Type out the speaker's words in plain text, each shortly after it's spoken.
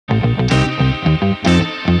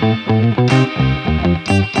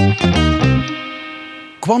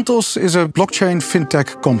Quantoz is a blockchain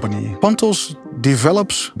fintech company. Quantoz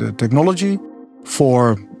develops the technology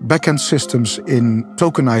for backend systems in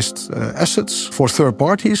tokenized assets for third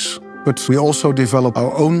parties, but we also develop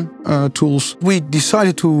our own tools. We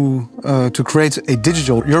decided to create a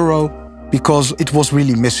digital euro because it was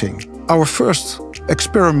really missing. Our first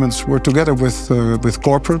experiments were together with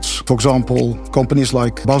corporates, for example, companies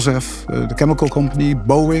like BASF, the chemical company,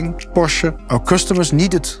 Boeing, Porsche. Our customers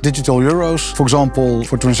needed digital euros, for example,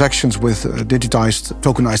 for transactions with digitized,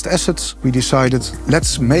 tokenized assets. We decided,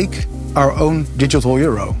 let's make our own digital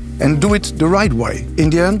euro and do it the right way. In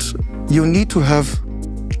the end, you need to have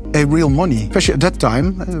a real money. Especially at that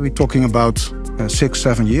time, we're talking about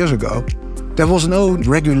 6-7 years ago, there was no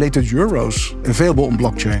regulated euros available on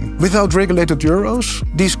blockchain. Without regulated euros,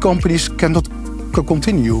 these companies cannot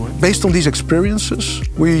continue. Based on these experiences,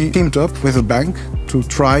 we teamed up with a bank to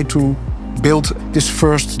try to build this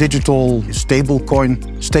first digital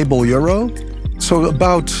stablecoin, stable euro. So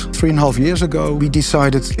about 3.5 years ago, we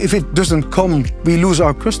decided if it doesn't come, we lose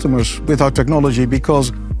our customers with our technology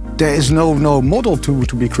because there is no model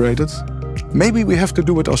to be created. Maybe we have to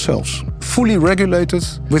do it ourselves. Fully regulated,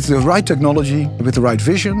 with the right technology, with the right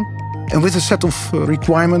vision, and with a set of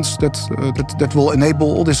requirements that will enable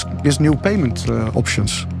all these new payment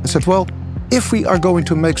options. I said, well, if we are going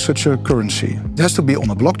to make such a currency, it has to be on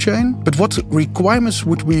a blockchain, but what requirements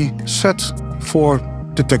would we set for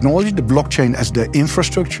the technology, the blockchain as the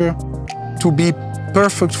infrastructure, to be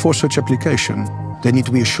perfect for such application? There need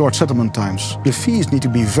to be short settlement times. The fees need to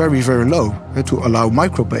be very, very low to allow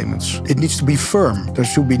micropayments. It needs to be firm. There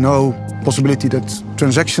should be no possibility that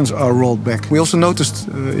transactions are rolled back. We also noticed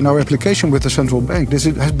in our application with the central bank, this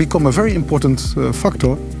has become a very important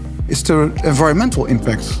factor. It's the environmental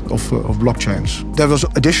impact of blockchains. There was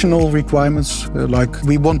additional requirements, like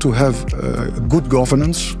we want to have good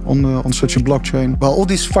governance on such a blockchain. Well, all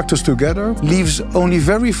these factors together leaves only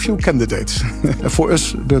very few candidates. For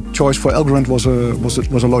us, the choice for Algorand was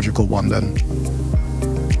a logical one then.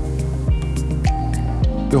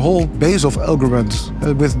 The whole base of Algorand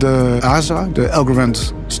with the ASA, the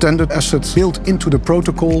Algorand standard asset built into the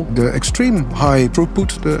protocol, the extreme high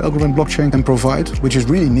throughput the Algorand blockchain can provide, which is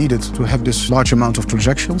really needed to have this large amount of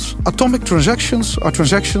transactions. Atomic transactions are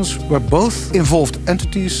transactions where both involved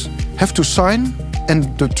entities have to sign,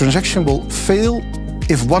 and the transaction will fail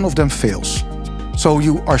if one of them fails. So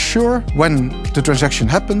you are sure when the transaction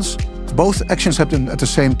happens, both actions happen at the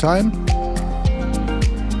same time.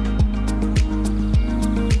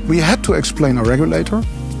 We had to explain our regulator.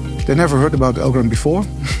 They never heard about Algorand before,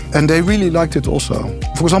 and they really liked it also.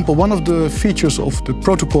 For example, one of the features of the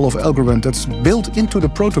protocol of Algorand that's built into the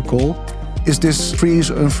protocol is this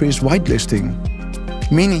freeze-unfreeze whitelisting,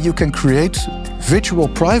 meaning you can create virtual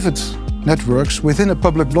private networks within a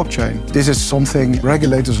public blockchain. This is something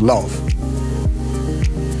regulators love.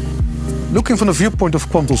 Looking from the viewpoint of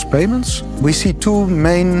Quantoz Payments, we see two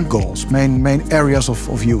main goals, main areas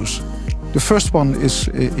of use. The first one is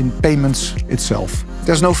in payments itself.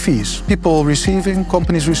 There's no fees. People receiving,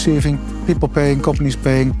 companies receiving, people paying, companies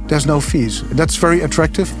paying. There's no fees. That's very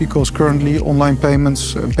attractive because currently online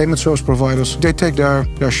payments and payment service providers, they take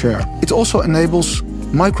their share. It also enables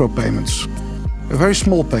micropayments, very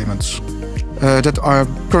small payments that are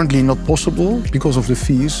currently not possible because of the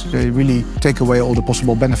fees. They really take away all the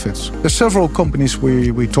possible benefits. There's several companies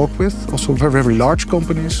we talk with, also very, very large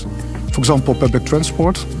companies. For example, public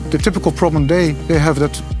transport. The typical problem they have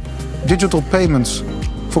that digital payments,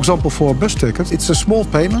 for example, for a bus ticket, it's a small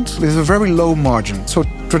payment with a very low margin. So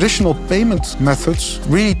traditional payment methods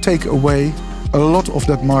really take away a lot of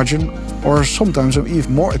that margin, or sometimes are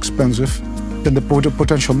even more expensive than the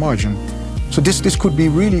potential margin. So this could be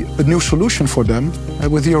really a new solution for them.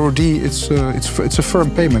 With the EURD, it's a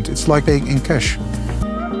firm payment. It's like paying in cash.